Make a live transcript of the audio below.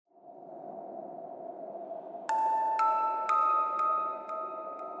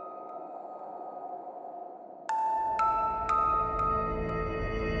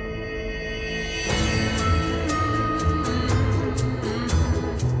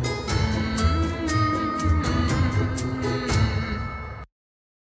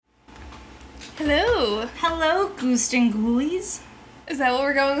Goose and Ghoulies. Is that what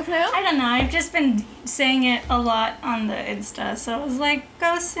we're going with now? I don't know. I've just been saying it a lot on the Insta, so it was like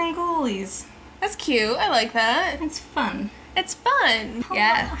Ghosts and Ghoulies. That's cute. I like that. It's fun. It's fun.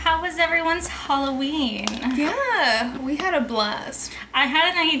 Yeah. How was everyone's Halloween? Yeah, we had a blast. I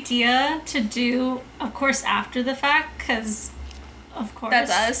had an idea to do, of course, after the fact, because, of course.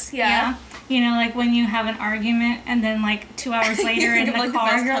 That's us, yeah. You know, like when you have an argument and then like 2 hours later in the like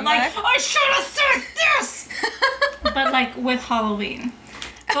car, the you're comeback. like, I should have said this! But like with Halloween.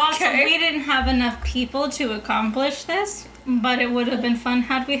 So also, Okay. we didn't have enough people to accomplish this, but it would have been fun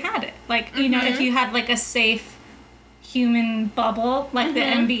had we had it. Like, you know, if you had like a safe human bubble, like the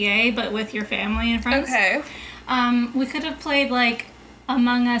NBA, but with your family and friends. Okay. We could have played like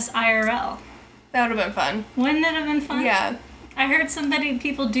Among Us IRL. That would have been fun. Wouldn't it have been fun? Yeah. I heard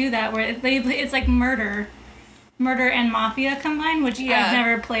people do that where it's like murder and Mafia combined, which Yeah. I've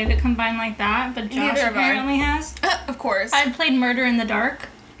never played it combined like that, but Josh Neither have I. apparently has. Of course. I played Murder in the Dark.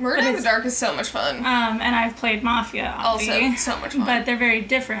 Murder in the Dark is so much fun. And I've played Mafia, Also, obviously. so much fun. But they're very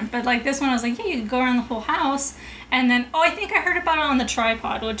different. But like this one, I was like, yeah, you could go around the whole house, and then I think I heard about it on the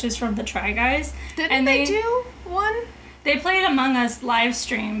Tripod, which is from the Try Guys. Didn't and they do one? They played Among Us live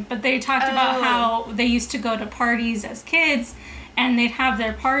stream, but they talked about how they used to go to parties as kids, and they'd have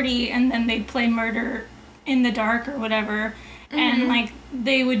their party, and then they'd play Murder in the Dark or whatever, and like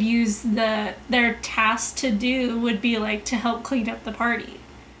they would use their task to do would be like to help clean up the party.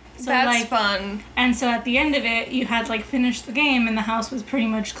 So, That's like, fun. And so at the end of it, you had like finished the game, and the house was pretty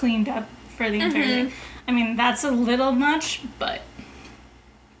much cleaned up for the entire day. I mean, that's a little much, but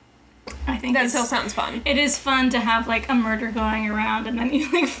I think That still sounds fun. it is fun to have like a murder going around, and then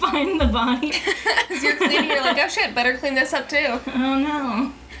you like find the body. Because you're cleaning, you're like, oh shit, better clean this up too. Oh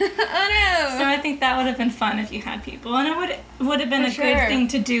no. Oh So no. I think that would have been fun if you had people, and it would have been For a good sure. thing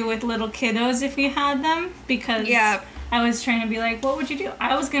to do with little kiddos if you had them, because Yeah. I was trying to be like, what would you do?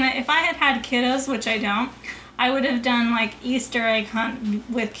 I was gonna, if I had kiddos, which I don't, I would have done like Easter egg hunt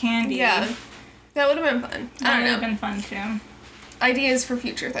with candy. Yeah. That would have been fun. That I would don't have know. been fun too. Ideas for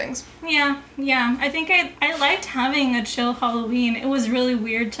future things. Yeah. I think I liked having a chill Halloween. It was really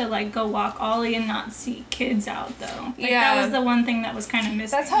weird to like go walk Ollie and not see kids out though. Like, Yeah. that was the one thing that was kind of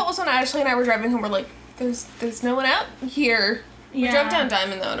missing. That's how it was when Ashley and I were driving home. We're like, there's no one out here. We Yeah. drove down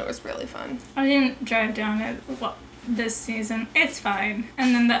Diamond though, and it was really fun. I didn't drive down it this season. It's fine.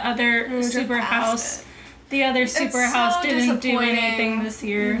 And then the other We drove super past house, it. the other super It's house so didn't do disappointing. anything this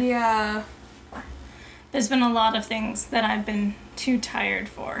year. Yeah. There's been a lot of things that I've been too tired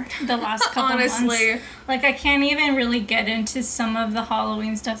for the last couple Honestly. months. Like, I can't even really get into some of the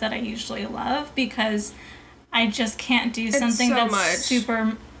Halloween stuff that I usually love because I just can't do something so that's much.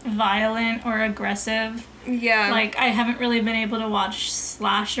 super violent or aggressive. Yeah. Like, I haven't really been able to watch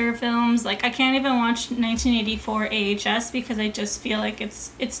slasher films. Like, I can't even watch 1984 AHS because I just feel like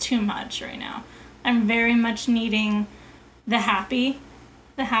it's too much right now. I'm very much needing the happy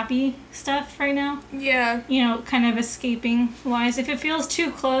stuff right now. Yeah. You know, kind of escaping wise. If it feels too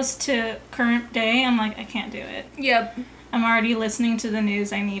close to current day, I'm like, I can't do it. Yep. I'm already listening to the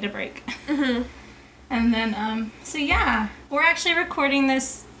news. I need a break. Mhm. And then, so yeah, we're actually recording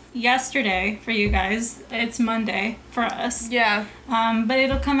this yesterday for you guys. It's Monday for us. Yeah. But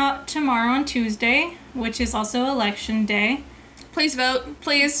it'll come out tomorrow on Tuesday, which is also election day. Please vote.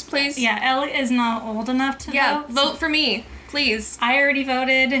 Please. Yeah, Ellie is not old enough to Yeah. vote. Vote for me. Please. I already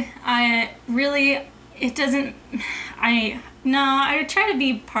voted. I try to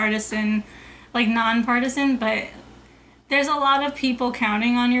be partisan, like non-partisan, but there's a lot of people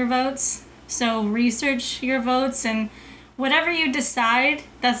counting on your votes. So research your votes, and whatever you decide,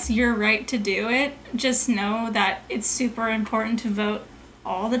 that's your right to do it. Just know that it's super important to vote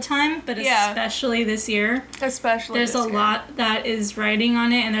all the time, but Yeah. especially this year. Especially There's this a year. lot that is riding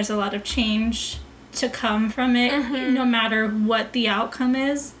on it, and there's a lot of change to come from it, no matter what the outcome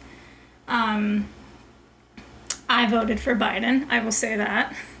is. I voted for Biden. I will say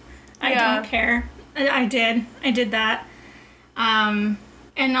that. I Yeah. don't care. I did that. And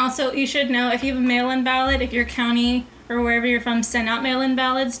also, you should know, if you have a mail-in ballot, if your county or wherever you're from send out mail-in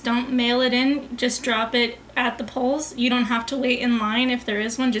ballots, don't mail it in. Just drop it at the polls. You don't have to wait in line if there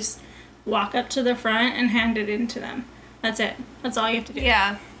is one. Just walk up to the front and hand it in to them. That's it. That's all you have to do.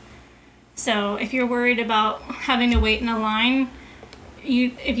 Yeah. So if you're worried about having to wait in a line,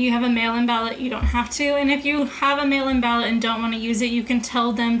 if you have a mail-in ballot, you don't have to. And if you have a mail-in ballot and don't want to use it, you can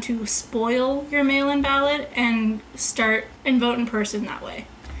tell them to spoil your mail-in ballot and start and vote in person that way,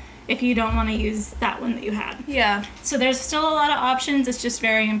 if you don't want to use that one that you had. Yeah. So there's still a lot of options. It's just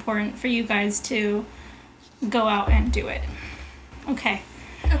very important for you guys to go out and do it. Okay.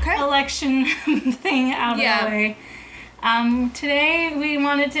 Okay. election thing out of Yeah. the way. Today we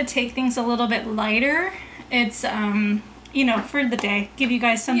wanted to take things a little bit lighter. It's, for the day. Give you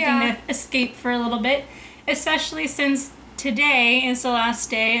guys something Yeah. to escape for a little bit. Especially since today is the last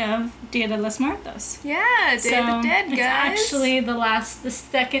day of Dia de los Muertos. Yeah, Day of the Dead, guys. It's actually the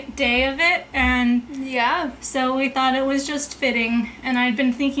second day of it, and Yeah. so we thought it was just fitting, and I'd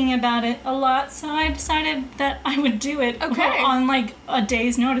been thinking about it a lot, so I decided that I would do it Okay. on like a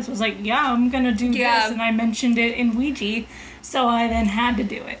day's notice. I was like, yeah, I'm gonna do Yeah. this, and I mentioned it in Ouija, so I then had to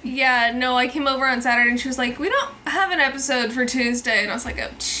do it. Yeah, no, I came over on Saturday and she was like, we don't have an episode for Tuesday. And I was like, oh,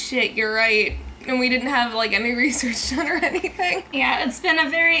 shit, you're right. And we didn't have, like, any research done or anything. Yeah, it's been a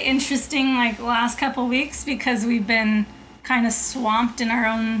very interesting last couple weeks because we've been kind of swamped in our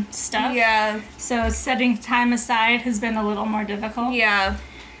own stuff. Yeah. So setting time aside has been a little more difficult. Yeah.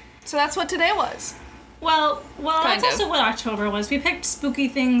 So that's what today was. Well, Kind that's of. also what October was. We picked spooky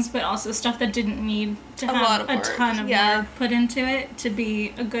things, but also stuff that didn't need to A have lot of a work, ton of yeah. work put into it to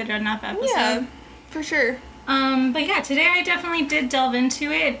be a good enough episode. Yeah, for sure. But yeah, today I definitely did delve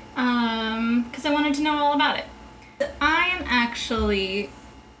into it, because I wanted to know all about it. I'm actually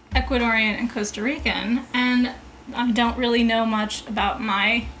Ecuadorian and Costa Rican, and I don't really know much about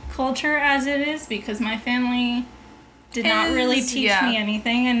my culture as it is, because my family did not really teach yeah. me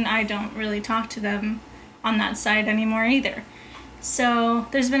anything, and I don't really talk to them on that side anymore either. So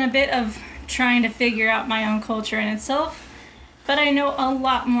there's been a bit of trying to figure out my own culture in itself, but I know a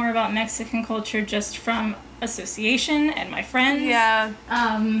lot more about Mexican culture just from association and my friends. Yeah.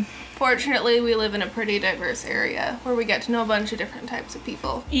 Um, Fortunately, we live in a pretty diverse area where we get to know a bunch of different types of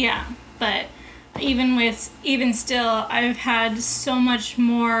people. yeah, but even still, I've had so much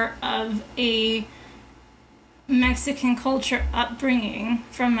more of a Mexican culture upbringing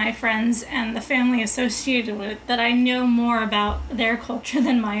from my friends and the family associated with it that I know more about their culture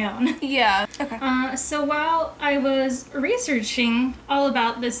than my own. Yeah. Okay. So while I was researching all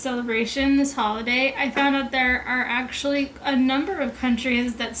about this celebration, this holiday, I found out there are actually a number of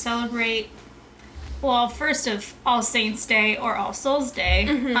countries that celebrate, well, first of All Saints' Day or All Souls' Day,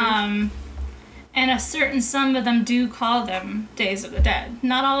 and some of them do call them Days of the Dead.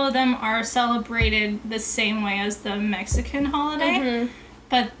 Not all of them are celebrated the same way as the Mexican holiday,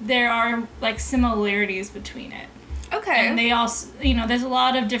 but there are similarities between it. Okay. And they also, there's a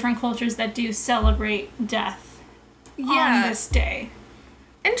lot of different cultures that do celebrate death on this day,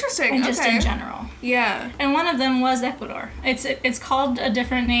 Interesting. and just okay. in general. Yeah. And one of them was Ecuador. It's called a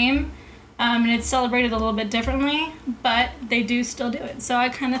different name, and it's celebrated a little bit differently, but they do still do it. So I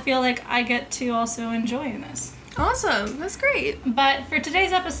kind of feel like I get to also enjoy this. Awesome. That's great. But for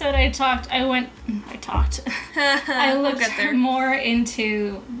today's episode, I We'll looked get there. more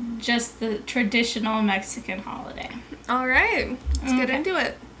into just the traditional Mexican holiday. All right. Let's get Okay. into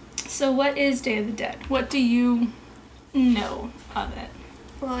it. So what is Day of the Dead? What do you know of it?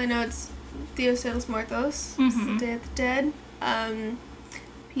 Well, I know it's Dia de los Muertos. It's the Day of the Dead.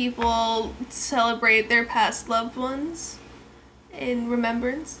 People celebrate their past loved ones in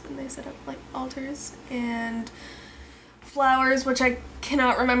remembrance, and they set up altars and flowers, which I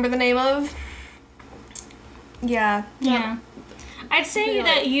cannot remember the name of. Yeah. Yeah. I'd say Feel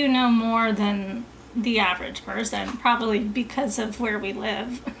that like- you know more than the average person, probably because of where we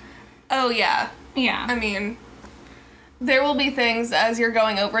live. Oh, yeah. Yeah. I mean, there will be things as you're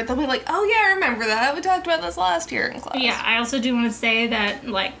going over it, they'll be like, oh, yeah, I remember that. We talked about this last year in class. Yeah, I also do want to say that,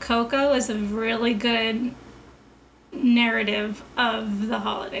 Coco is a really good narrative of the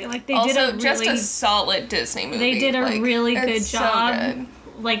holiday. They Also, did a really... just a solid Disney movie. They did a really good it's so job,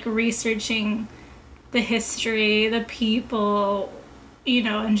 good. researching the history, the people,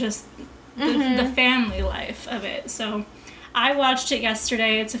 and just the family life of it. So I watched it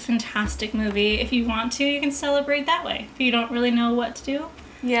yesterday. It's a fantastic movie. If you want to, you can celebrate that way. If you don't really know what to do,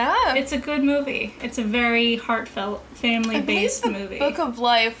 Yeah. it's a good movie. It's a very heartfelt, family-based I believe movie. the Book of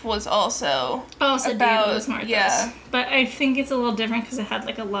Life was also Also, about- Dia de los Muertos. yeah. But I think it's a little different because it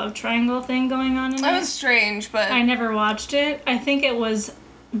had a love triangle thing going on in That it. was strange, but I never watched it. I think it was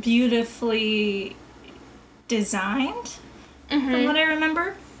beautifully designed, from what I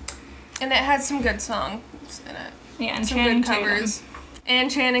remember. and it had some good songs in it. Yeah, and Some Channing good Tatum. covers. And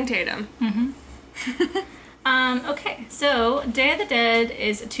Channing Tatum. Okay, so Day of the Dead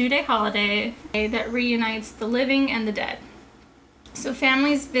is a 2-day holiday that reunites the living and the dead. So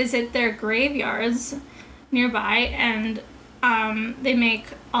families visit their graveyards nearby, and they make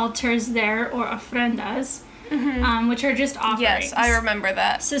altars there, or ofrendas, which are just offerings. Yes, I remember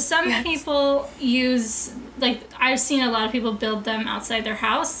that. So some Yes. people use, I've seen a lot of people build them outside their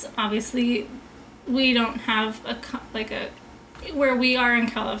house. Obviously, we don't have a where we are in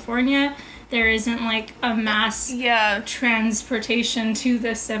California, there isn't like a mass Yeah. transportation to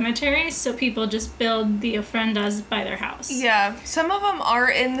the cemetery, so people just build the ofrendas by their house. Yeah. Some of them are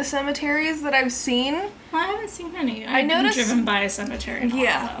in the cemeteries that I've seen. Well, I haven't seen any. I I've been noticed- driven by a cemetery. In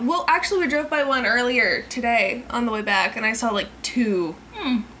Yeah. Ohio. Well, actually, we drove by one earlier today on the way back, and I saw like 2.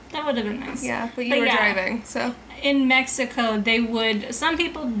 That would have been nice. Yeah, but you were driving, so. In Mexico, some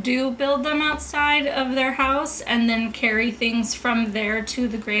people do build them outside of their house and then carry things from there to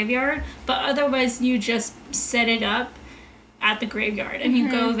the graveyard, but otherwise you just set it up at the graveyard and you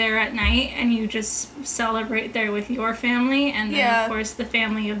go there at night and you just celebrate there with your family and then of course the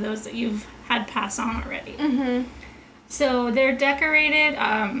family of those that you've had pass on already. So they're decorated.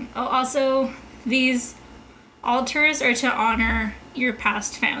 Also, these altars are to honor your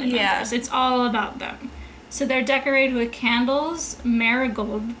past family members. It's all about them. So they're decorated with candles,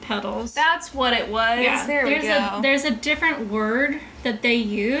 marigold petals. That's what it was. Yeah, There we go. There's a different word that they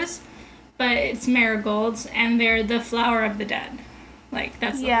use, but it's marigolds, and they're the flower of the dead. Like,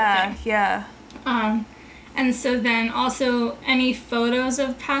 that's the whole thing. Yeah. And so then also any photos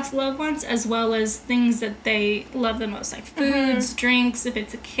of past loved ones, as well as things that they love the most, like foods, drinks, if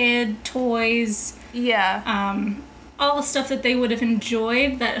it's a kid, toys, Yeah. all the stuff that they would have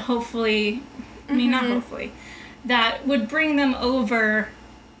enjoyed that hopefully, I mean, not hopefully, that would bring them over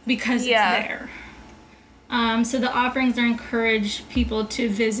because it's there. So the offerings are encourage people to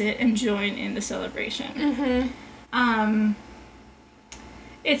visit and join in the celebration.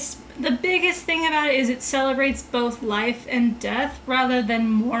 It's the biggest thing about it is it celebrates both life and death rather than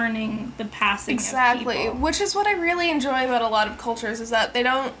mourning the passing of people. Which is what I really enjoy about a lot of cultures is that they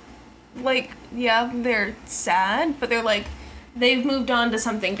don't, like, they're sad, but they're like, they've moved on to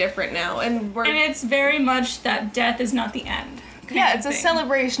something different now, and it's very much that death is not the end. Yeah, it's a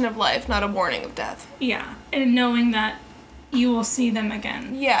celebration of life, not a mourning of death. Yeah, and knowing that you will see them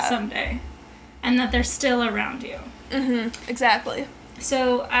again someday, and that they're still around you. Exactly.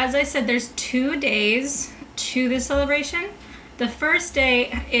 So, as I said, there's 2 days to the celebration. The first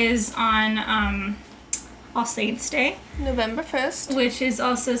day is on All Saints Day. November 1st. Which is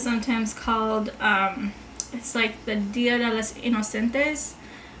also sometimes called, it's like the Dia de los Inocentes,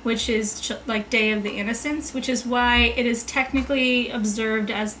 which is like Day of the Innocents, which is why it is technically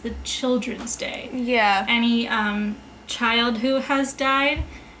observed as the Children's Day. Yeah. Any child who has died,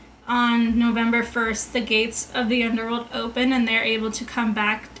 on November 1st, the gates of the underworld open and they're able to come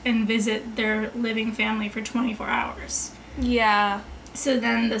back and visit their living family for 24 hours. Yeah. So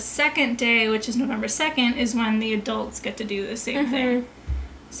then the second day, which is November 2nd, is when the adults get to do the same thing.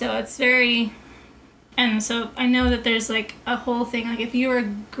 So it's very... And so I know that there's like a whole thing, like if you were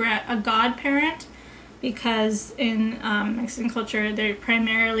a godparent, because in Mexican culture they're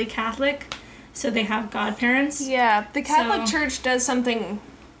primarily Catholic, so they have godparents. Yeah, the Catholic Church does something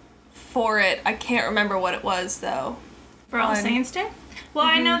for it. I can't remember what it was though. For All Saints Day? Well,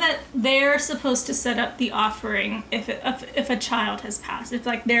 I know that they're supposed to set up the offering if a child has passed. If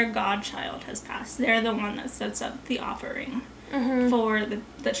like their godchild has passed, they're the one that sets up the offering for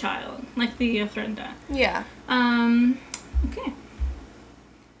the child, like the ofrenda. Yeah. Okay.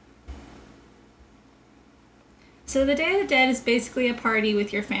 So the Day of the Dead is basically a party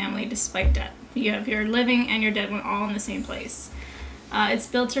with your family despite death. You have your living and your dead one all in the same place. It's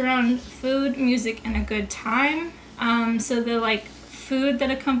built around food, music, and a good time. So the like food that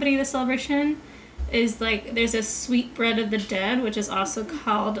accompany the celebration is like there's a sweet bread of the dead, which is also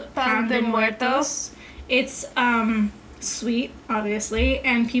called pan de muertos. It's sweet, obviously,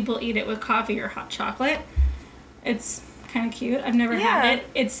 and people eat it with coffee or hot chocolate. It's kind of cute. I've never had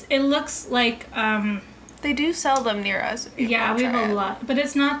it. It looks like they do sell them near us. If you we have it. a lot, but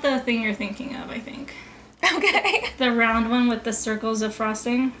it's not the thing you're thinking of, I think. Okay. The round one with the circles of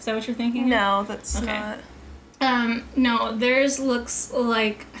frosting. Is that what you're thinking? No, that's not. No, theirs looks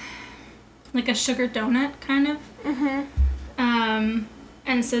like a sugar donut, kind of.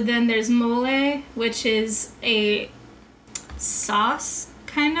 And so then there's mole, which is a sauce,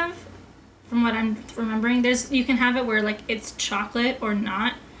 kind of, from what I'm remembering. You can have it where, like, it's chocolate or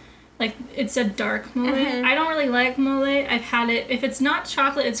not. Like, it's a dark mole. I don't really like mole. I've had it. If it's not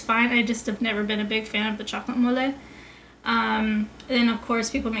chocolate, it's fine. I just have never been a big fan of the chocolate mole. Then, of course,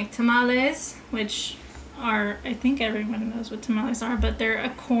 people make tamales, which are, I think everyone knows what tamales are, but they're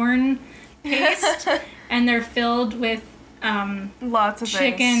a corn paste, and they're filled with lots of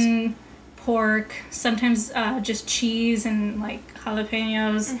chicken, things. pork, sometimes just cheese and, like,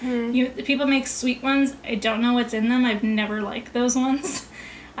 jalapenos. People make sweet ones. I don't know what's in them. I've never liked those ones.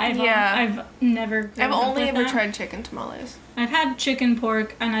 I've never. I've only ever tried chicken tamales. I've had chicken,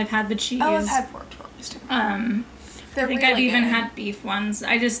 pork, and I've had the cheese. Oh, I've had pork tamales too. They're I think really I've even good. had beef ones.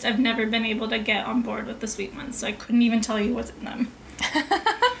 I've never been able to get on board with the sweet ones, so I couldn't even tell you what's in them.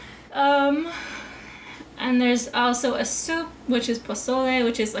 And there's also a soup, which is pozole,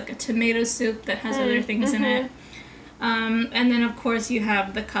 which is like a tomato soup that has other things in it. And then, of course, you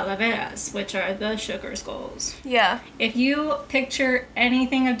have the calaveras, which are the sugar skulls. Yeah. If you picture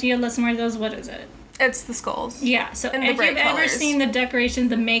anything of Dia de los Muertos, what is it? It's the skulls. Yeah, so And the if bright you've ever colors. seen the decoration,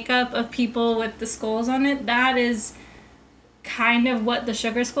 the makeup of people with the skulls on it, that is kind of what the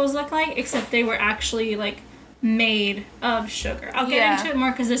sugar skulls look like, except they were actually, like, made of sugar. I'll get into it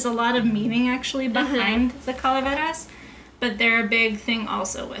more because there's a lot of meaning actually behind the calaveras, but they're a big thing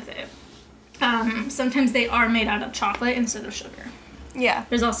also with it. Sometimes they are made out of chocolate instead of sugar. Yeah.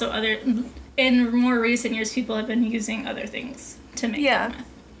 There's also in more recent years, people have been using other things to make them with.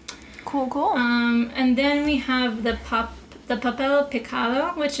 Cool. And then we have the papel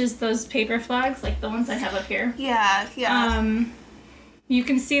picado, which is those paper flags, like the ones I have up here. Yeah. You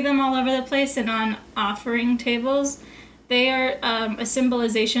can see them all over the place and on offering tables. They are a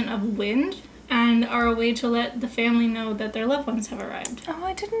symbolization of wind and are a way to let the family know that their loved ones have arrived. Oh,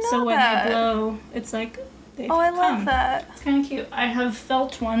 I didn't know So when that. they blow, it's like they've I come. love that. It's kind of cute. I have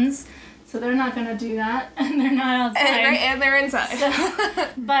felt ones, so they're not going to do that, and they're not outside. And they're inside. So,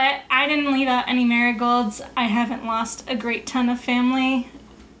 but I didn't leave out any marigolds. I haven't lost a great ton of family,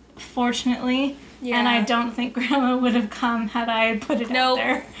 fortunately. Yeah. And I don't think Grandma would have come had I put it out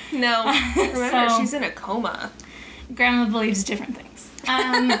there. No. Remember, So- she's in a coma. Grandma believes different things.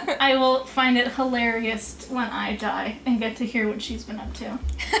 I will find it hilarious when I die and get to hear what she's been up to.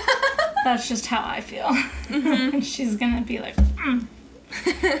 That's just how I feel. And she's gonna be like,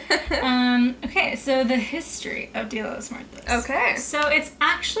 okay, so the history of Dia de los Muertos. Okay. So it's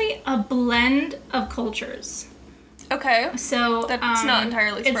actually a blend of cultures. Okay. So That's not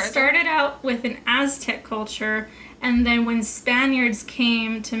entirely It surprising. started out with an Aztec culture, and then when Spaniards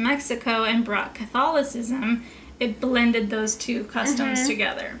came to Mexico and brought Catholicism, it blended those two customs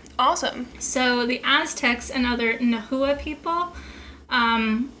together. Awesome. So the Aztecs and other Nahua people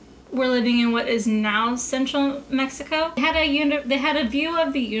were living in what is now central Mexico. They had a view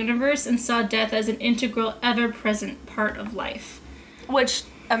of the universe and saw death as an integral, ever-present part of life. Which,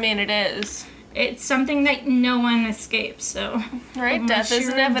 I mean, it is. It's something that no one escapes, so... Right? unless Death is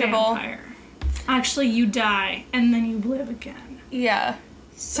you're a inevitable. vampire. Actually, you die, and then you live again. Yeah.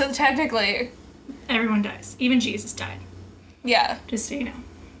 So technically, Everyone dies. Even Jesus died. yeah, Just so you know.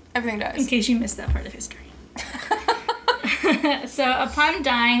 everything In dies. case you missed that part of history. So, upon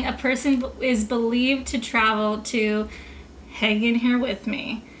dying, a person is believed to travel to, hang in here with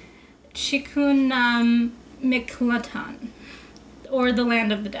me, Chikunamiclatan, or the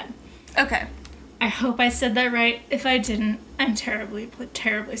land of the dead. Okay. I hope I said that right. If I didn't, I'm terribly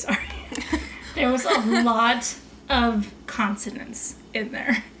sorry. There was a lot of consonants in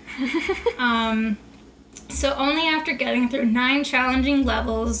there. So only after getting through 9 challenging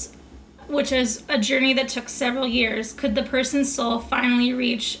levels, which is a journey that took several years, could the person's soul finally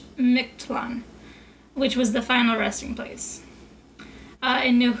reach Mictlan, which was the final resting place.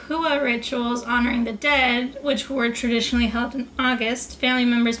 In Nahua rituals honoring the dead, which were traditionally held in August, family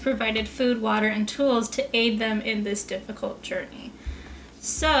members provided food, water, and tools to aid them in this difficult journey.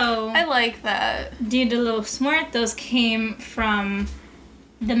 So, I like that. Dia de los Muertos came from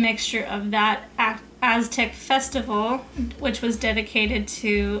the mixture of that Aztec festival, which was dedicated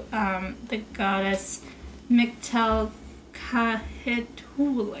to the goddess Mictlantecuhtli.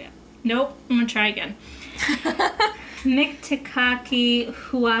 Nope, I'm gonna try again.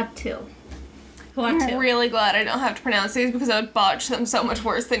 Mictlantecuhtli. I'm really glad I don't have to pronounce these because I would botch them so much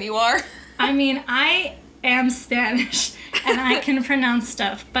worse than you are. I mean, I am Spanish and I can pronounce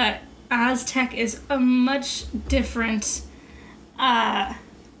stuff, but Aztec is a much different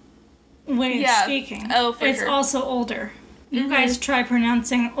way of speaking. Oh, for it's sure. also older. You guys try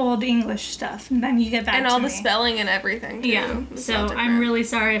pronouncing old English stuff, and then you get back And to all me. the spelling and everything, too. Yeah, It's so all I'm different. really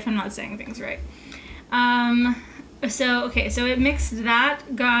sorry if I'm not saying things right. So it mixed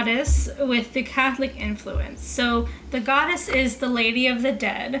that goddess with the Catholic influence. So the goddess is the Lady of the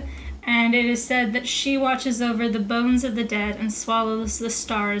Dead, and it is said that she watches over the bones of the dead and swallows the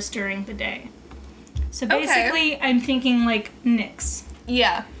stars during the day. So basically, I'm thinking like Nyx.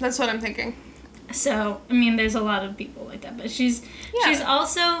 Yeah, that's what I'm thinking. So, I mean, there's a lot of people like that, but she's Yeah.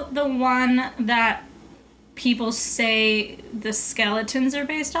 also the one that people say the skeletons are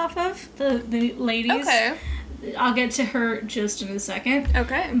based off of, the ladies. Okay. I'll get to her just in a second.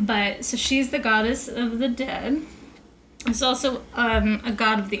 Okay. But, so she's the goddess of the dead. It's also a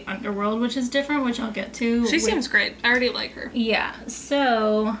god of the underworld, which is different, which I'll get to. She seems great. I already like her. Yeah.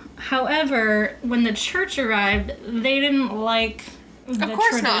 So, however, when the church arrived, they didn't like the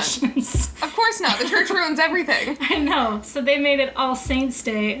traditions. Of course not. The church ruins everything. I know. So they made it All Saints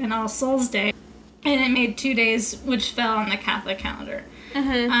Day and All Souls Day, and it made 2 days, which fell on the Catholic calendar.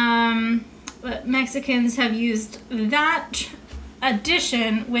 But Mexicans have used that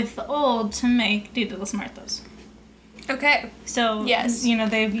addition with the old to make Dia de los Muertos. Okay. So, yes.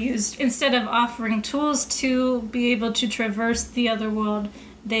 They've used, instead of offering tools to be able to traverse the other world,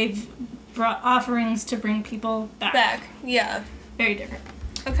 they've brought offerings to bring people back. Yeah. Very different.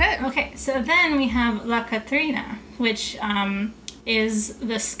 Okay. So then we have La Catrina, which is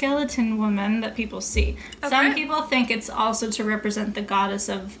the skeleton woman that people see. Okay. Some people think it's also to represent the goddess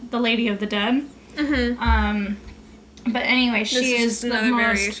of the Lady of the Dead. But anyway, she is the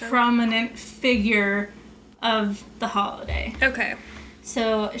most prominent figure of the holiday. Okay.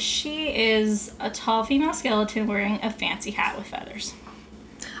 So she is a tall female skeleton wearing a fancy hat with feathers.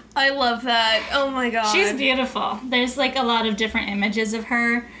 I love that. Oh my god. She's beautiful. There's like a lot of different images of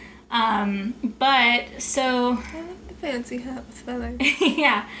her. But so... I like the fancy hat with feathers.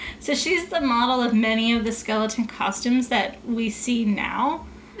 Yeah. So she's the model of many of the skeleton costumes that we see now.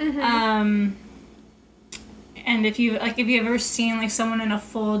 And if you've ever seen like someone in a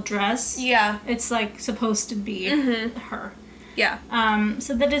full dress, it's like supposed to be her. Yeah.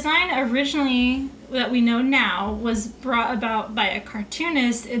 So the design originally that we know now was brought about by a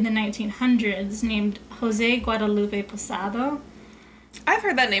cartoonist in the 1900s named Jose Guadalupe Posada. I've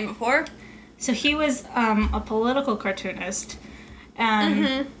heard that name before. So he was a political cartoonist,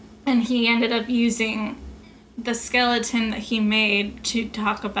 and he ended up using the skeleton that he made to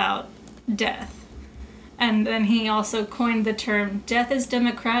talk about death. And then he also coined the term, death is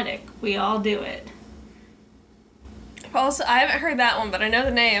democratic, we all do it. Also, I haven't heard that one, but I know the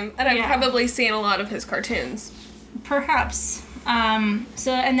name, and I've probably seen a lot of his cartoons. Perhaps. And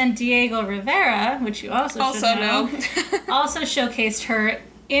then Diego Rivera, which you also should know, also showcased her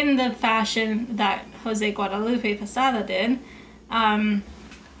in the fashion that Jose Guadalupe Posada did, in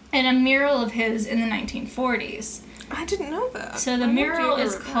a mural of his in the 1940s. I didn't know that. So the mural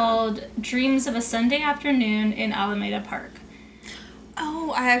is called Dreams of a Sunday Afternoon in Alameda Park.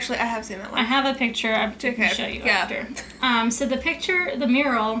 Oh, I have seen that one. I have a picture I can show you after. So the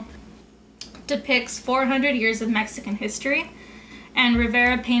mural depicts 400 years of Mexican history, and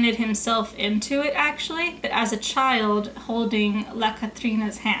Rivera painted himself into it actually, but as a child holding La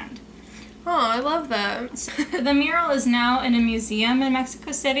Catrina's hand. Oh, I love that. The mural is now in a museum in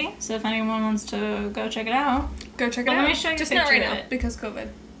Mexico City, so if anyone wants to go check it out. Go check it out. Let me show you a picture not right of now, it. because COVID.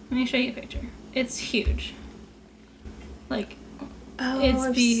 Let me show you a picture. It's huge. Like, it's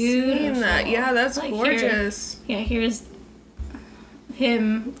beautiful. Seen that. Yeah, that's like gorgeous. Here's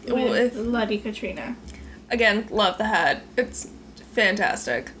him with Lady Catrina. Again, love the hat. It's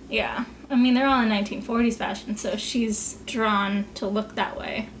fantastic. Yeah. I mean, they're all in 1940s fashion, so she's drawn to look that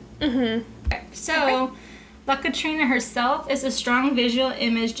way. So, La Catrina herself is a strong visual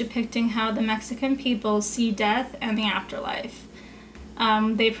image depicting how the Mexican people see death and the afterlife.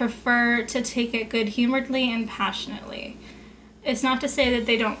 They prefer to take it good-humoredly and passionately. It's not to say that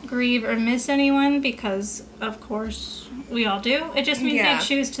they don't grieve or miss anyone, because, of course, we all do. It just means they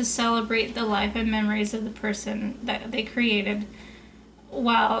choose to celebrate the life and memories of the person that they created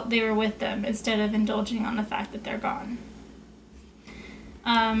while they were with them, instead of indulging on the fact that they're gone.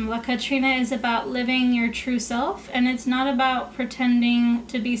 La Catrina is about living your true self, and it's not about pretending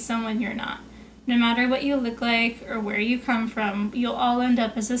to be someone you're not. No matter what you look like or where you come from, you'll all end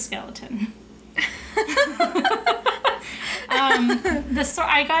up as a skeleton.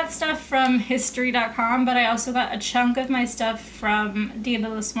 I got stuff from History.com, but I also got a chunk of my stuff from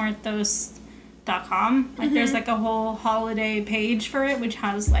DiaDeLosMuertos.com. Like, there's like a whole holiday page for it, which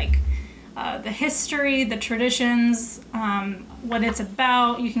has like the history, the traditions, what it's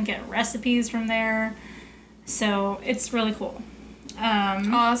about. You can get recipes from there. So it's really cool.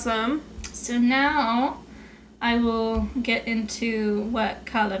 Awesome. So now I will get into what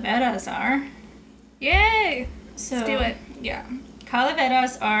calaveras are. Yay! So, let's do it. Yeah.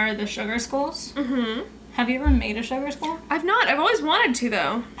 Calaveras are the sugar skulls. Have you ever made a sugar skull? I've not. I've always wanted to,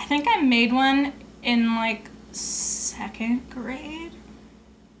 though. I think I made one in like 2nd grade,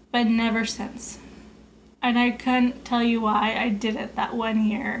 but never since. And I couldn't tell you why I did it that one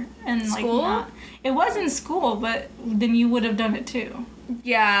year. And school? Like it was in school, but then you would have done it too.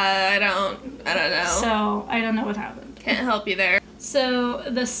 Yeah, I don't know. So I don't know what happened. Can't help you there. So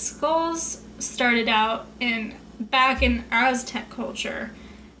the skulls started out back in Aztec culture,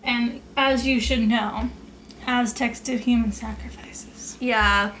 and as you should know, Aztecs did human sacrifices.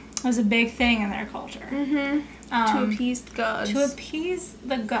 Yeah. It was a big thing in their culture. To appease the gods. To appease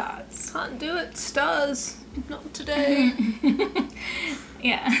the gods. Can't do it, stars. Not today.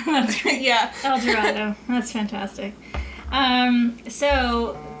 Yeah, that's right. Yeah. El Dorado. That's fantastic.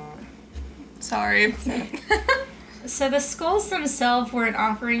 Sorry. So the skulls themselves were an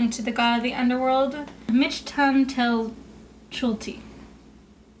offering to the god of the underworld, Michtantelchulti.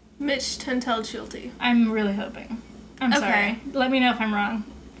 Michtantelchulti. I'm really hoping. I'm sorry. Let me know if I'm wrong,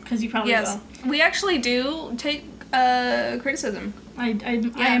 because you probably will. We actually do take criticism. I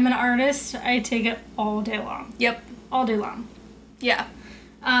am an artist. I take it all day long. Yep. All day long. Yeah.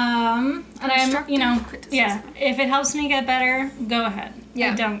 And I'm, criticism. yeah, if it helps me get better, go ahead.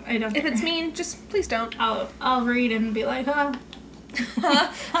 Yeah. I don't If care. it's mean, just please don't. I'll read and be like, huh.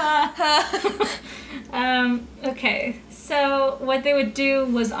 Okay, so what they would do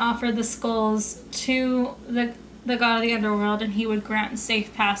was offer the skulls to the god of the underworld, and he would grant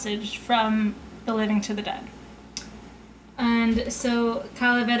safe passage from the living to the dead. And so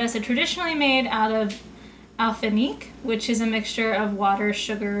calaveras are traditionally made out of alfenique, which is a mixture of water,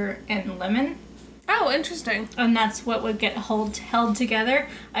 sugar, and lemon. Oh, interesting. And that's what would get held together.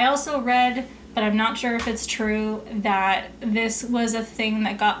 I also read, but I'm not sure if it's true, that this was a thing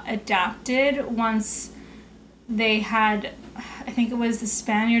that got adapted once they had, I think it was the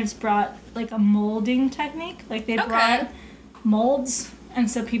Spaniards brought like a molding technique. Like they brought molds, and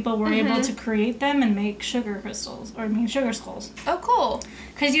so people were able to create them and make sugar skulls. Oh, cool.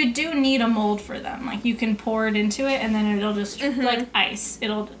 Because you do need a mold for them. Like you can pour it into it and then it'll just, like ice,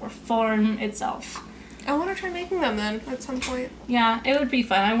 it'll form itself. I want to try making them then at some point. Yeah, it would be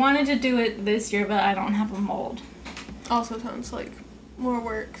fun. I wanted to do it this year, but I don't have a mold. Also sounds like more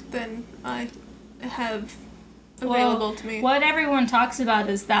work than I have available to me. What everyone talks about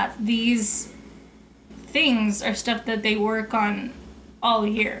is that these things are stuff that they work on all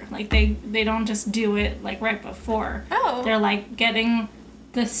year. Like they don't just do it like right before. Oh. They're like getting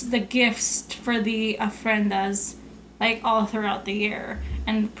the gifts for the ofrendas like all throughout the year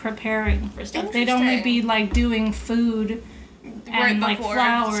and preparing for stuff. They'd only be like doing food and like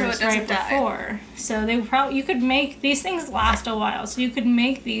flowers right before. So you could make these things last a while. So you could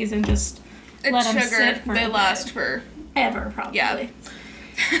make these and just let them sit for they last for ever probably. Yeah.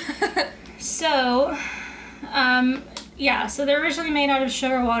 So, so they're originally made out of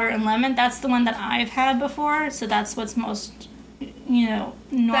sugar, water, and lemon. That's the one that I've had before, so that's what's most,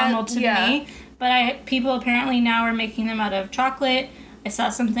 normal to me. But people apparently now are making them out of chocolate. I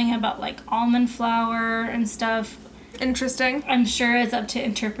saw something about, like, almond flour and stuff. Interesting. I'm sure it's up to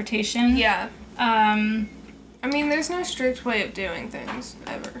interpretation. Yeah. I mean, there's no strict way of doing things,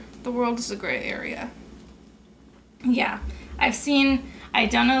 ever. The world is a gray area. Yeah. I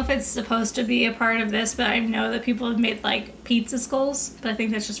don't know if it's supposed to be a part of this, but I know that people have made, like, pizza skulls, but I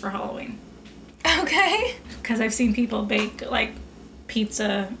think that's just for Halloween. Okay. Because I've seen people bake, like,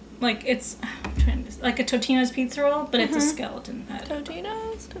 pizza, like, it's, like a Totino's pizza roll, but it's a skeleton head.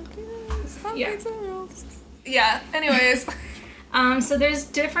 Totino's. Yeah. Pizza rolls. Yeah, anyways. So there's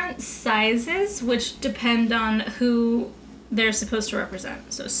different sizes, which depend on who they're supposed to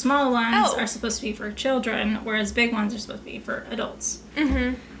represent. So small ones are supposed to be for children, whereas big ones are supposed to be for adults.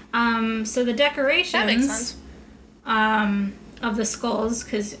 So the decorations that makes sense. Of the skulls,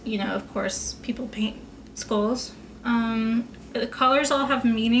 because, of course, people paint skulls. The colors all have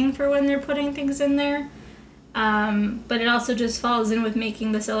meaning for when they're putting things in there. But it also just falls in with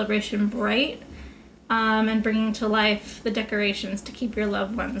making the celebration bright and bringing to life the decorations to keep your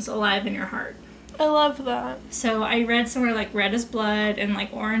loved ones alive in your heart. I love that. So I read somewhere like red is blood and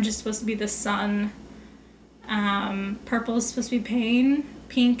like orange is supposed to be the sun. Purple is supposed to be pain.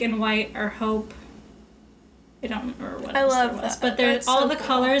 Pink and white are hope. I don't remember what else there was. But all the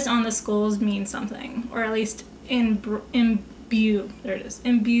colors on the skulls mean something, or at least imbue. There it is.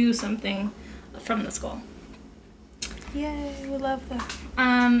 Imbue something from the skull. Yay, we love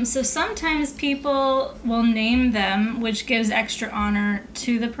that. So sometimes people will name them, which gives extra honor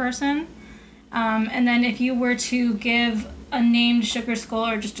to the person. And then if you were to give a named sugar skull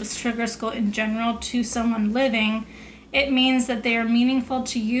or just a sugar skull in general to someone living, it means that they are meaningful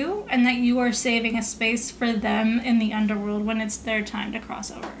to you and that you are saving a space for them in the underworld when it's their time to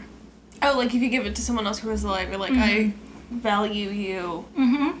cross over. Oh, like if you give it to someone else who is alive, you're like, I value you.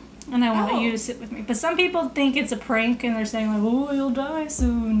 And I want you to sit with me. But some people think it's a prank and they're saying like, oh, you'll die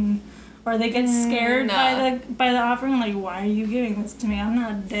soon. Or they get scared by the offering, like, why are you giving this to me? I'm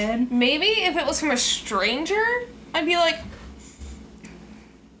not dead. Maybe if it was from a stranger, I'd be like...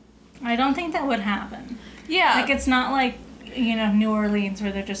 I don't think that would happen. Yeah. Like, it's not like like, New Orleans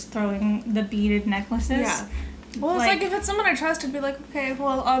where they're just throwing the beaded necklaces. Yeah. Well, it's like if it's someone I trust, I'd be like, okay,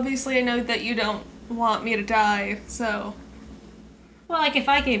 well, obviously I know that you don't want me to die, so... Well, like, if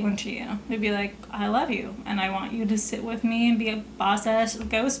I gave one to you, it'd be like, I love you, and I want you to sit with me and be a boss-ass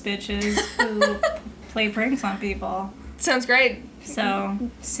ghost bitches who play pranks on people. Sounds great. So,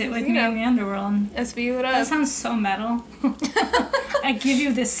 sit with me in the underworld. SVU it up. That sounds so metal. I give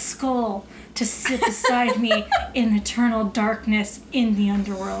you this skull to sit beside me in eternal darkness in the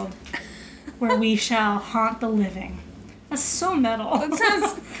underworld, where we shall haunt the living. That's so metal. That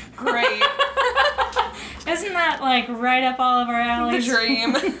sounds great. Isn't that, like, right up all of our alleys? The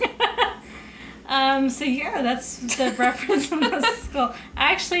dream. So yeah, that's the reference on the skull.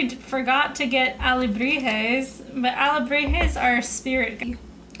 I actually forgot to get alebrijes, but alebrijes are spirit.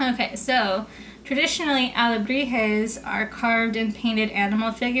 Okay, so traditionally alebrijes are carved and painted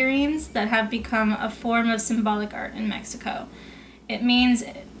animal figurines that have become a form of symbolic art in Mexico.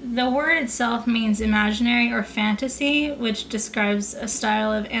 The word itself means imaginary or fantasy, which describes a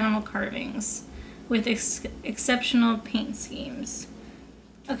style of animal carvings with exceptional paint schemes.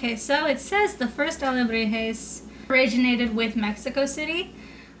 Okay, so it says the first alebrijes originated with Mexico City.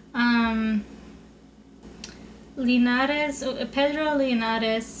 Pedro Linares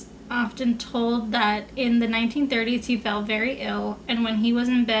often told that in the 1930s he felt very ill, and when he was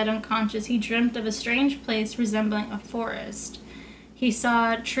in bed unconscious, he dreamt of a strange place resembling a forest. He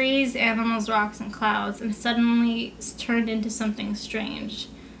saw trees, animals, rocks, and clouds, and suddenly turned into something strange.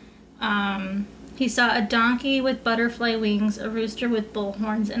 He saw a donkey with butterfly wings, a rooster with bull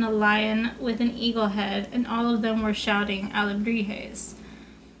horns, and a lion with an eagle head, and all of them were shouting alebrijes.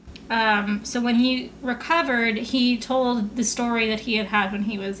 So when he recovered, he told the story that he had when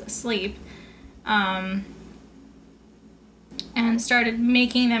he was asleep, and started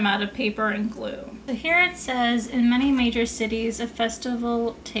making them out of paper and glue. So here it says, in many major cities, a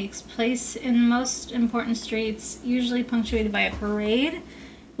festival takes place in most important streets, usually punctuated by a parade,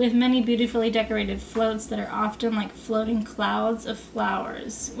 with many beautifully decorated floats that are often like floating clouds of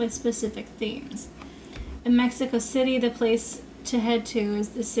flowers with specific themes. In Mexico City, the place to head to is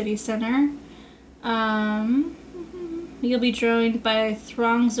the city center. You'll be joined by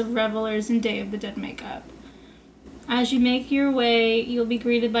throngs of revelers in Day of the Dead makeup. As you make your way, you'll be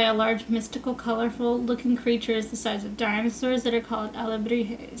greeted by a large, mystical, colorful-looking creatures the size of dinosaurs that are called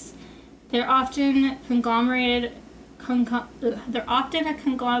alebrijes. They're often a conglomeration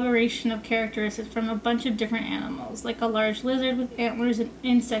of characteristics from a bunch of different animals, like a large lizard with antlers and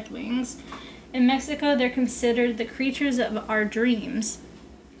insect wings. In Mexico, they're considered the creatures of our dreams,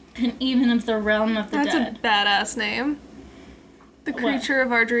 and even of the realm of the dead. That's a badass name. The creature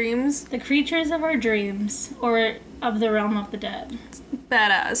of our dreams. The creatures of our dreams, or of the realm of the dead.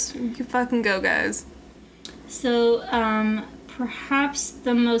 Badass. You fucking go, guys. So, perhaps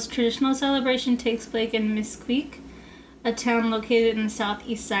the most traditional celebration takes place in Mixquic, a town located in the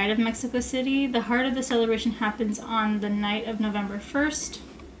southeast side of Mexico City. The heart of the celebration happens on the night of November 1st.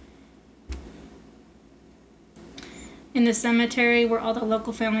 In the cemetery where all the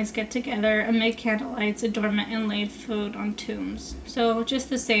local families get together amid candlelights, adornment, and laid food on tombs. So just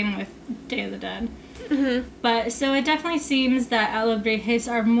the same with Day of the Dead. Mm-hmm. But so it definitely seems that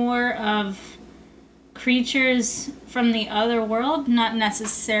alebrijes are more of creatures from the other world, not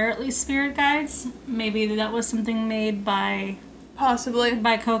necessarily spirit guides. Maybe that was something made by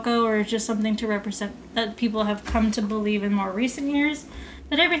Coco, or just something to represent that people have come to believe in more recent years.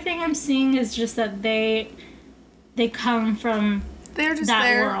 But everything I'm seeing is just that they come from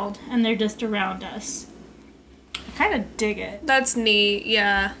world, and they're just around us. I kind of dig it. That's neat,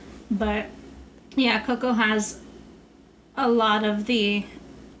 yeah. But yeah, Coco has a lot of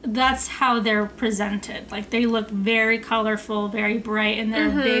that's how they're presented. Like, they look very colorful, very bright, and they're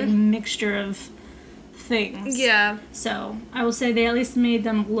a big mixture of things. Yeah. So, I will say they at least made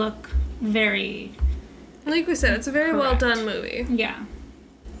them look very... Like we said, it's a very well done movie. Yeah.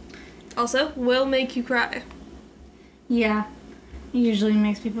 Also, will make you cry. Yeah. It usually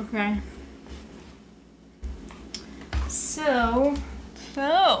makes people cry. So...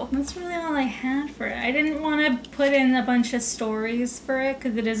 that's really all I had for it. I didn't want to put in a bunch of stories for it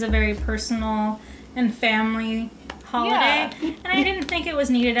because it is a very personal and family holiday. Yeah. And I didn't think it was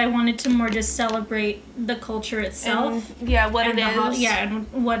needed. I wanted to more just celebrate the culture itself. And, what it is.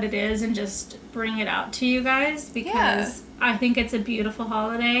 And what it is, and just bring it out to you guys because I think it's a beautiful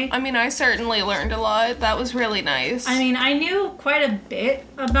holiday. I mean, I certainly learned a lot. That was really nice. I mean, I knew quite a bit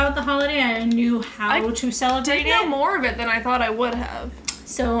about the holiday. I knew how to celebrate it. I did know more of it than I thought I would have.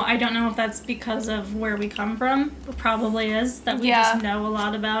 So I don't know if that's because of where we come from. It probably is, that we just know a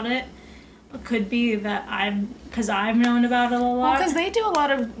lot about it. could be that because I've known about it a lot. Well, because they do a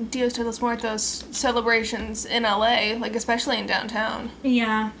lot of Dios de los Muertos celebrations in LA, like especially in downtown.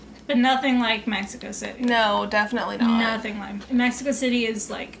 Yeah, but nothing like Mexico City. No, definitely not. Nothing like Mexico City is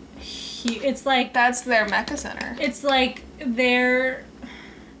like, it's like that's their Mecca Center. It's like their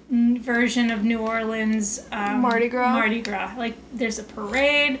version of New Orleans Mardi Gras. Mardi Gras. Like there's a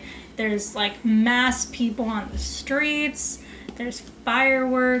parade. There's like mass people on the streets. There's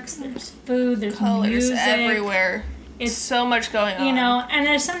fireworks. There's food. There's colors music everywhere. It's so much going on. You know, and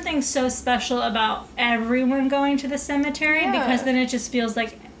there's something so special about everyone going to the cemetery because then it just feels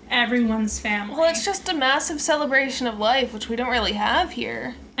like everyone's family. Well, it's just a massive celebration of life, which we don't really have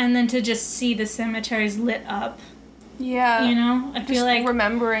here. And then to just see the cemeteries lit up. Yeah. You know? I feel like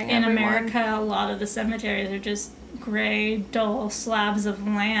remembering in everyone. America, a lot of the cemeteries are just gray, dull slabs of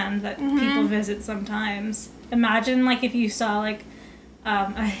land that people visit sometimes. Imagine, like, if you saw, like,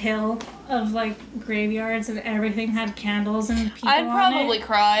 a hill of, like, graveyards and everything had candles and people I'd probably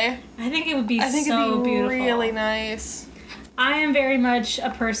cry. I think it would be it'd be beautiful. Really nice. I am very much a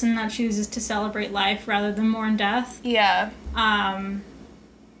person that chooses to celebrate life rather than mourn death. Yeah.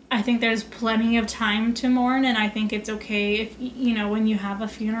 I think there's plenty of time to mourn, and I think it's okay if, you know, when you have a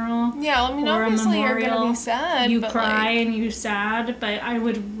funeral. Yeah, I mean, obviously you're gonna be sad. You cry and you're sad, but I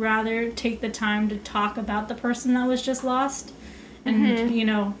would rather take the time to talk about the person that was just lost and, you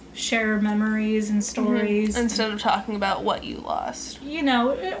know, share memories and stories. Instead of talking about what you lost. You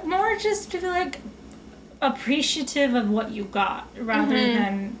know, more just to feel like appreciative of what you got rather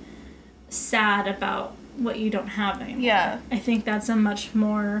than sad about what you don't have anymore. Yeah. I think that's a much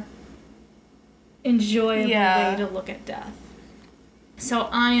more enjoyable way to look at death. So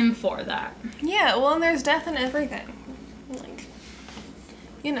I am for that. Yeah, well, and there's death in everything. Like,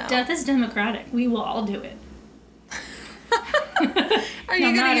 you know. Death is democratic. We will all do it. Are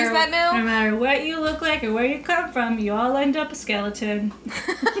you going to use that now? No matter what you look like or where you come from, you all end up a skeleton.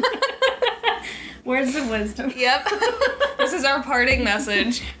 Words of wisdom. Yep. This is our parting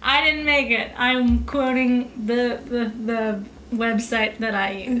message. I didn't make it. I'm quoting the website that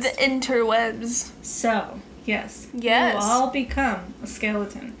I use. The interwebs. So, yes. Yes. We'll all become a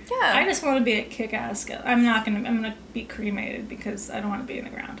skeleton. Yeah. I just want to be a kick-ass skeleton. I'm gonna be cremated because I don't want to be in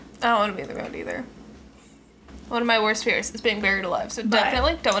the ground. I don't want to be in the ground either. One of my worst fears is being buried alive, so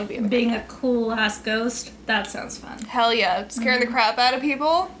definitely don't want to be in the ground. Being a cool-ass ghost, that sounds fun. Hell yeah. Scaring the crap out of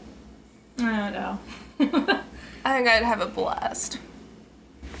people? I don't know. I think I'd have a blast.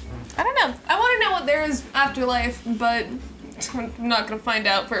 I don't know. I want to know what there is after life, but I'm not going to find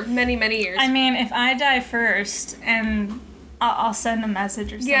out for many, many years. I mean, if I die first, and I'll send a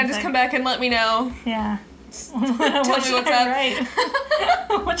message or something. Yeah, just come back and let me know. Yeah. Tell me what's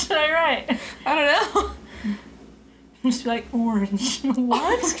up. What should I write? I don't know. Just be like, orange.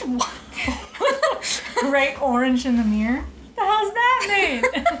 What? Write orange in the mirror? What the hell's that mean?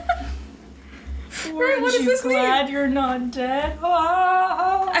 Right, what does this mean? Glad you're not dead?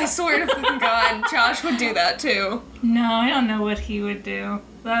 Oh. I swear to fucking God, Josh would do that too. No, I don't know what he would do.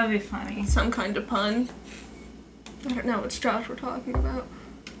 That would be funny. Some kind of pun. I don't know which Josh we're talking about.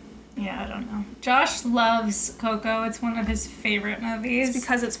 Yeah, I don't know. Josh loves Coco. It's one of his favorite movies. It's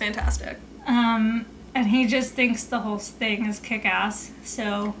because it's fantastic. And he just thinks the whole thing is kick-ass,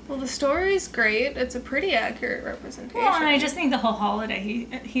 so... Well, the story's great. It's a pretty accurate representation. Well, and I just think the whole holiday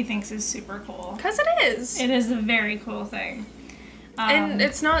he thinks is super cool. Because it is. It is a very cool thing. And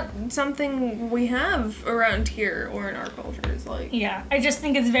it's not something we have around here or in our cultures. Like, yeah, I just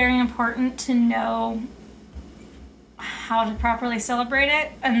think it's very important to know how to properly celebrate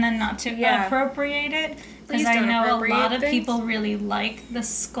it and then not to appropriate it. Because I know a lot of people really like the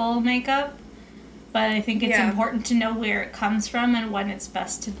skull makeup. But I think it's important to know where it comes from and when it's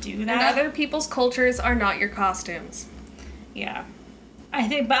best to do that. And other people's cultures are not your costumes. Yeah.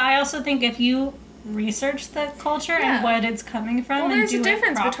 But I also think if you research the culture and what it's coming from and do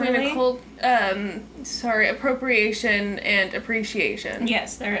it properly... Well, there's a difference between appropriation and appreciation.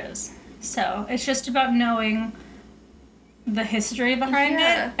 Yes, there is. So, it's just about knowing the history behind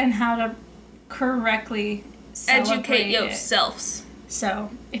it and how to correctly celebrate Educate yourselves.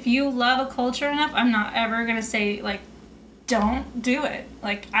 So, if you love a culture enough, I'm not ever going to say, like, don't do it.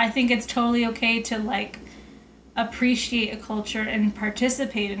 Like, I think it's totally okay to, like, appreciate a culture and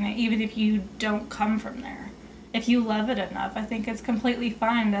participate in it, even if you don't come from there. If you love it enough, I think it's completely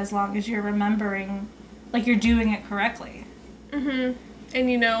fine as long as you're remembering, like, you're doing it correctly. Mm-hmm.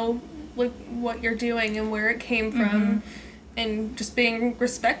 And you know, like, what you're doing and where it came from, and just being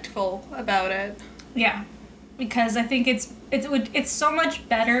respectful about it. Yeah. Because I think it's so much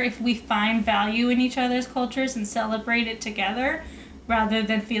better if we find value in each other's cultures and celebrate it together rather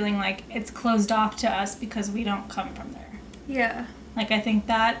than feeling like it's closed off to us because we don't come from there. Yeah. Like, I think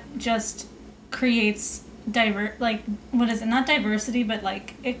that just creates what is it? Not diversity, but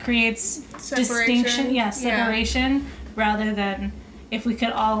like it creates Separation. distinction. Yeah, separation rather than if we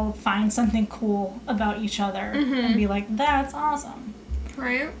could all find something cool about each other and be like, that's awesome.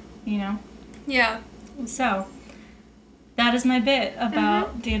 Right? You know? Yeah. So, that is my bit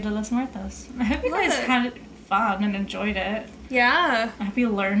about Dia de los Muertos. I hope you guys had fun and enjoyed it. Yeah. I hope you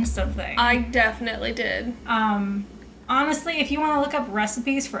learned something. I definitely did. Honestly, if you want to look up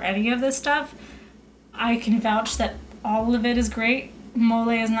recipes for any of this stuff, I can vouch that all of it is great. Mole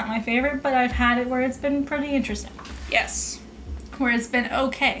is not my favorite, but I've had it where it's been pretty interesting. Yes. Where it's been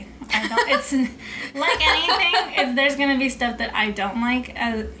okay. It's like anything, there's going to be stuff that I don't like,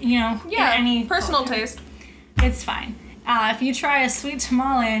 you know. Yeah, any personal culture. taste. It's fine. If you try a sweet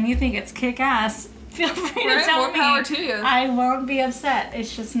tamale and you think it's kick-ass, feel free to tell more me. power to you. I won't be upset.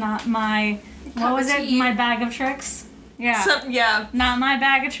 It's just not my... What was it? My bag of tricks? Yeah. Yeah. Not my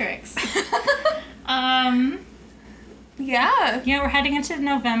bag of tricks. Yeah. Yeah, we're heading into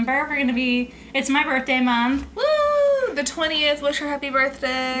November. We're going to be... It's my birthday month. Woo! The 20th. Wish her happy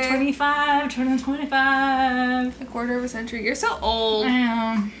birthday. 25, turning 25. A quarter of a century. You're so old.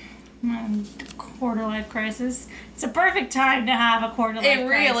 I know. Quarter life crisis. It's a perfect time to have a quarter life crisis. It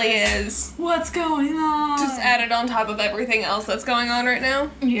really is. What's going on? Just add it on top of everything else that's going on right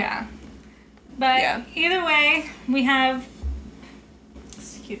now. Yeah. But either way, we have...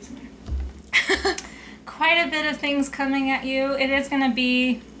 Excuse me. Quite a bit of things coming at you. It is going to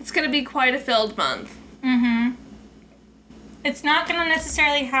be... It's going to be quite a filled month. Mm-hmm. It's not going to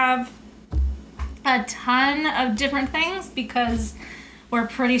necessarily have a ton of different things because we're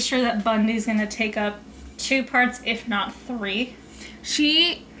pretty sure that Bundy's going to take up 2 parts, if not 3.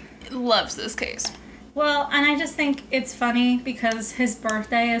 She loves this case. Well, and I just think it's funny because his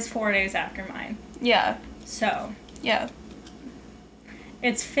birthday is 4 days after mine. Yeah. So... Yeah.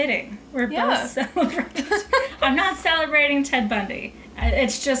 It's fitting. We're both celebrating. I'm not celebrating Ted Bundy.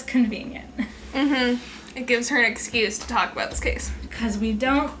 It's just convenient. Mm-hmm. It gives her an excuse to talk about this case. Because we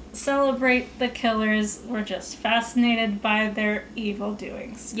don't celebrate the killers. We're just fascinated by their evil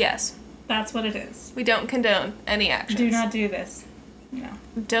doings. Yes. That's what it is. We don't condone any actions. Do not do this. No.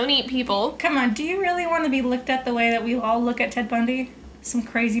 Don't eat people. Come on, do you really want to be looked at the way that we all look at Ted Bundy? Some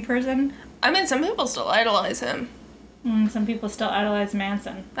crazy person? I mean, some people still idolize him. Some people still idolize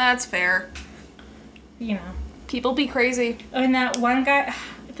Manson. That's fair. You know. People be crazy. And that one guy,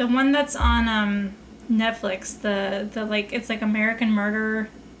 the one that's on Netflix, the like, it's like American Murder,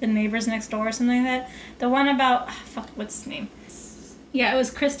 The Neighbors Next Door or something like that. The one about, what's his name? Yeah, it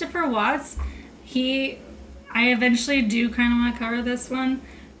was Christopher Watts. I eventually do kind of want to cover this one,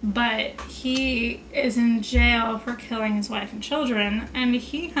 but he is in jail for killing his wife and children, and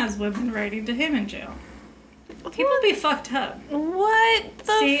he has women writing to him in jail. People be fucked up. What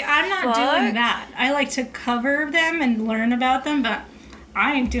the See, I'm not doing that. I like to cover them and learn about them, but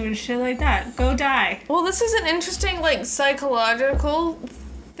I ain't doing shit like that. Go die. Well, this is an interesting, like, psychological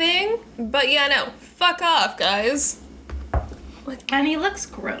thing, but yeah, no. Fuck off, guys. And he looks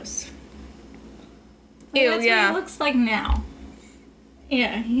gross. Ew, That's yeah. what he looks like now.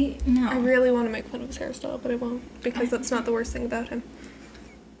 Yeah, no. I really want to make fun of his hairstyle, but I won't, because that's not the worst thing about him.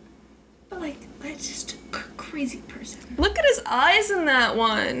 But, like, that's just a crazy person. Look at his eyes in that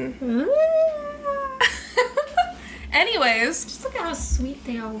one. Anyways. Just look at how sweet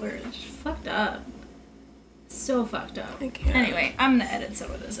they all were. It's just fucked up. So fucked up. I can't. Anyway, I'm gonna edit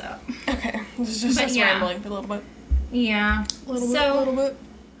some of this out. Okay. This is just us rambling for a little bit. Yeah. A little bit.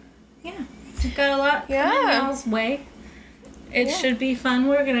 Yeah. We've got a lot coming y'all's way. It should be fun.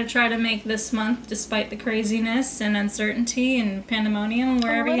 We're going to try to make this month, despite the craziness and uncertainty and pandemonium,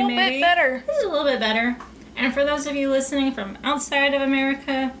 wherever you may be. A little bit better. This is a little bit better. And for those of you listening from outside of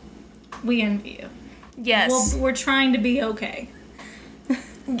America, we envy you. Yes. We're trying to be okay.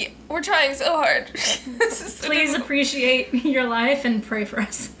 Yeah, we're trying so hard. Please appreciate your life and pray for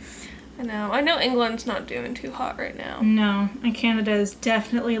us. I know. I know England's not doing too hot right now. No, and Canada is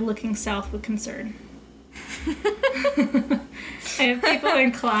definitely looking south with concern. I have people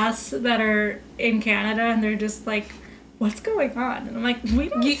in class that are in Canada and they're just like, what's going on? And I'm like, we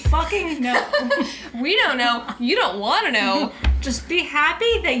don't fucking know. We don't know. You don't want to know. Just be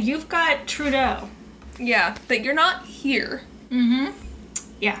happy that you've got Trudeau. Yeah, that you're not here. Mm-hmm.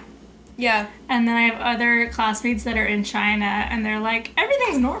 Yeah. Yeah. And then I have other classmates that are in China and they're like,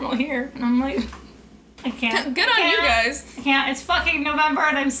 everything's normal here. And I'm like, I can't. Good on you guys. I can't. It's fucking November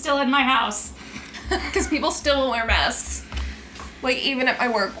and I'm still in my house. Because people still won't wear masks. Like, even at my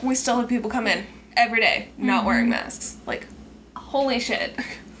work, we still have people come in every day not wearing masks. Like, a Holy shit.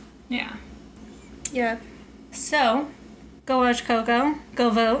 Yeah. Yeah. So, go watch Coco. Go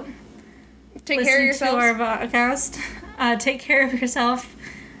vote. Take care of yourself. Listen to our podcast. Take care of yourself.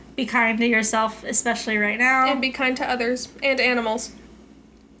 Be kind to yourself, especially right now. And be kind to others and animals.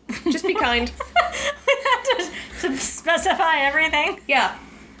 Just be kind. We have to specify everything. Yeah.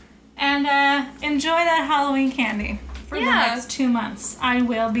 And enjoy that Halloween candy for the Yeah. next 2 months. I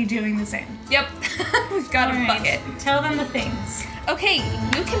will be doing the same. Yep. We've got a All right. bucket. Tell them the things. Okay,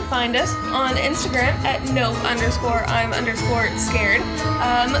 you can find us on Instagram at nope_I'm_scared.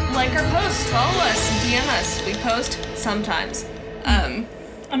 Like our posts, follow us, DM us. We post sometimes. I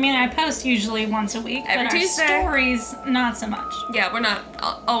mean, I post usually once a week, Every but Tuesday. our stories, not so much. Yeah, we're not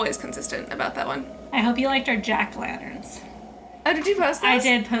always consistent about that one. I hope you liked our jack-o'-lanterns. Oh, did you post those? I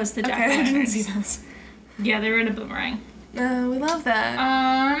did post the Okay, I didn't jack-o'-lanterns. see those. Yeah, they were in a boomerang. We love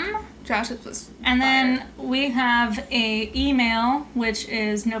that. Josh's was And fire. then we have a email, which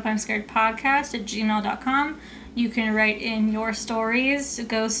is nopeimscaredpodcast@gmail.com. You can write in your stories,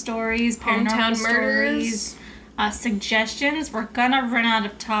 ghost stories, paranormal Hometown stories, suggestions. We're gonna run out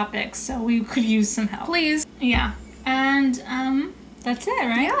of topics, so we could use some help. Please. Yeah. And that's it,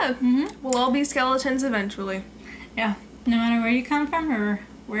 right? Yeah. Mm-hmm. We'll all be skeletons eventually. Yeah. No matter where you come from or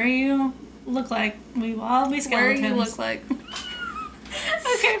where you look like, we will all be Where skeletons. you look like.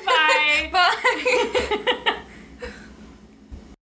 Okay, bye. Bye.